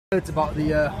Words about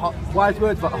the wise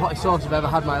words about the hottest sauce you've ever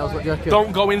had, Myles. What do you reckon?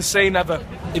 Don't go insane ever.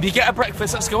 If you get a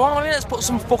breakfast, let's go, oh, let's put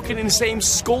some fucking insane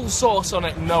skull sauce on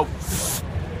it. No.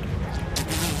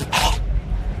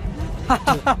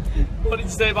 What did you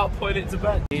say about putting it to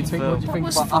bed? What do you think about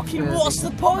What's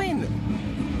the point?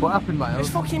 What happened, Myles? It's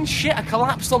fucking shit. I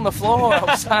collapsed on the floor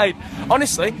outside.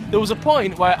 Honestly, there was a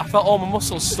point where I felt all my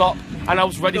muscles stop and I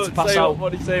was ready to pass out.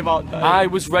 What did you say about that? I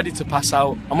was ready to pass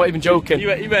out. I'm not even joking.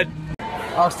 You went.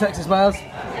 How's Texas, Myles?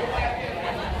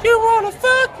 You wanna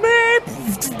fuck me?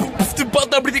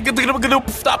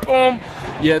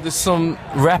 Yeah, there's some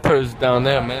rappers down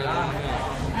there, man.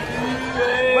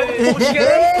 Where the fuck did you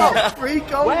get them from? Freak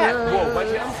over! Whoa, where'd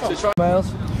you get them from?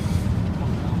 Myles?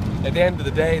 At the end of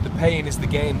the day, the pain is the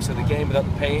game, so the game without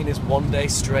the pain is one day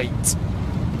straight.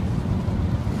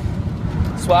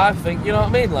 That's what I think, you know what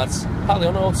I mean, lads? Pally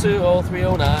on 02,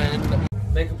 0309.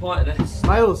 Make a point of this.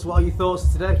 Myles, what are your thoughts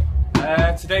today?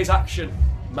 Today's action,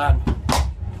 man.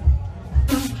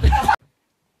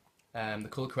 The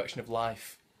colour correction of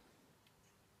life.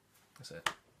 That's it.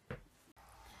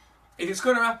 If it's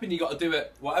going to happen, you got to do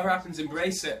it. Whatever happens,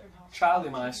 embrace it. Charlie,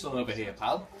 my son over here,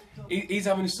 pal. He's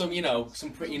having some, you know,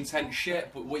 some pretty intense shit.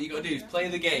 But what you got to do is play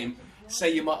the game, say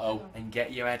your motto, and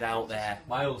get your head out there.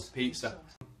 Myles, pizza.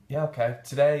 Yeah, okay.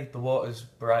 Today the water's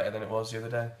brighter than it was the other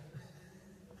day.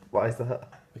 Why is that?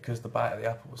 Because the bite of the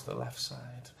apple was the left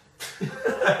side.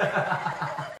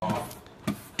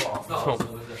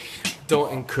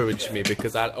 Don't encourage me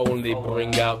because I'd only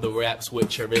bring out the raps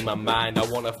which are in my mind. I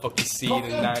wanna fucking see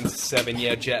the 9 to 7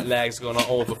 year jet lag's gonna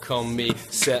overcome me,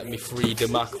 set me free.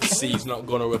 Democracy's not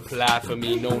gonna reply for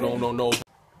me. No, no, no, no.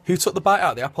 Who took the bite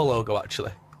out of the Apple logo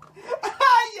actually?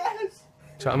 Yes!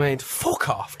 Do you know what I mean? Fuck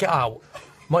off, get out. I'm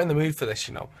not in the mood for this,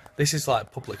 you know. This is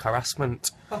like public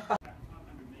harassment.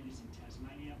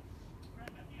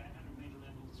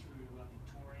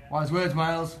 Wise words,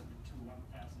 Myles.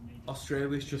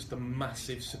 Australia's just a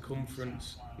massive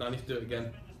circumference. Now I need to do it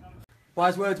again.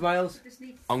 Wise words, Myles.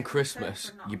 On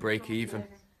Christmas, you break even.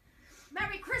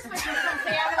 Merry Christmas or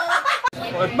something,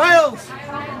 animal! Myles!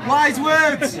 Wise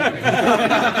words!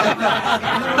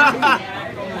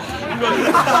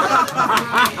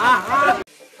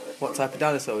 What type of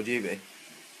dinosaur would you be?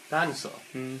 Dinosaur?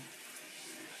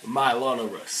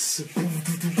 Mylonorus.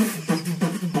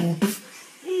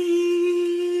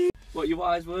 What are your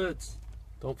wise words?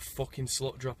 Don't fucking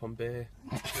slut drop on beer.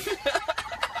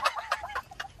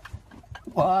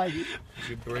 Why?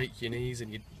 You break your knees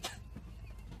and your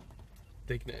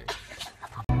dignity.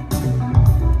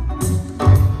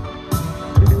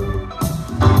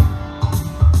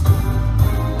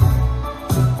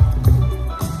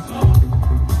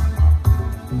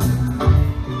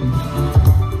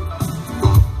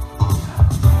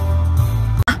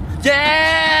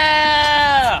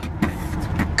 Yeah!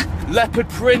 Leopard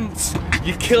print.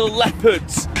 You kill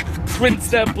leopards. Print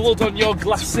their blood on your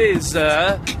glasses.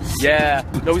 Yeah.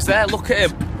 No, he's there. Look at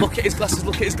him. Look at his glasses.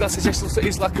 Look at his glasses. Yes, look at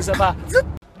his glasses.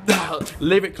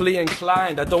 Lyrically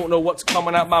inclined. I don't know what's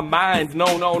coming out my mind.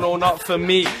 No, no, no, not for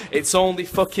me. It's only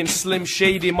fucking Slim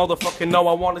Shady, motherfucking. No,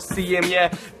 I want to see him.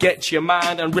 Yeah. Get your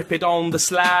mind and rip it on the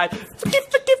slide. Forgive,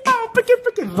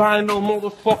 vinyl,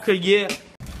 motherfucker. Yeah.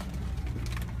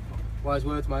 Wise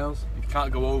words, Myles. You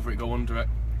can't go over it. Go under it.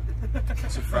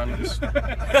 It's a France.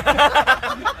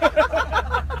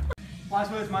 Wise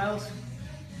words, Myles.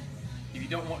 If you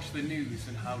don't watch the news,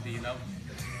 then how do you know?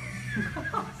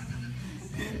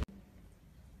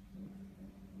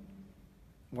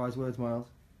 Wise words, Myles.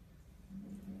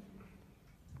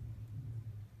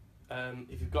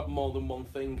 If you've got more than one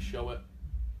thing, show it.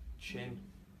 Chin.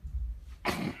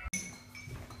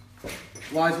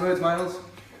 Wise words, Myles.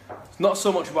 It's not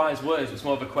so much wise words, it's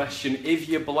more of a question. If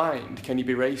you're blind, can you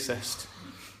be racist?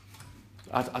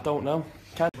 I don't know.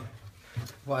 Can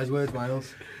Wise words,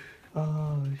 Myles.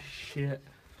 Oh, shit.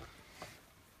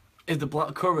 If the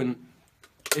black currant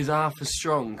is half as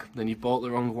strong, then you bought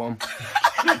the wrong one.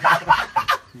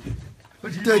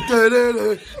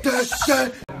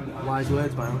 Wise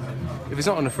words, Myles. If it's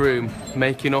not enough room,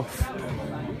 make enough. What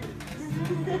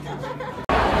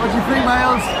do you think,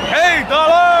 Myles? Hey,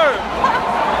 dollar!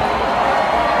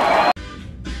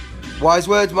 Wise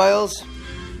words, Myles.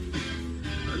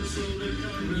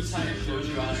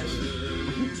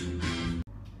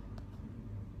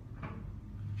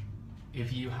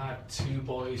 If you had 2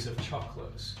 boys of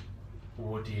chocolates,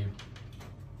 would you?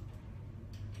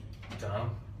 Dunno.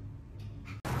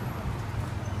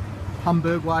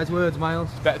 Hamburg, wise words, Myles.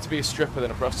 Better to be a stripper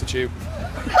than a prostitute.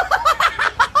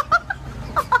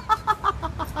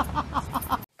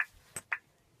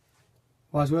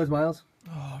 Wise words, Myles.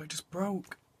 Oh, it just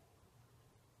broke.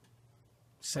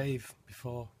 save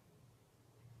before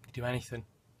you do anything.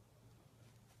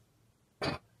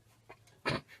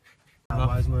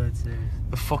 Wise words,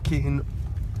 The fucking...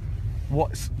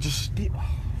 What's just...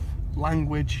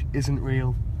 Language isn't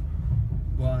real.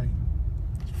 Why?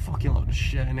 It's a fucking lot of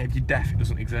shit, and if you're deaf, it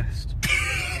doesn't exist.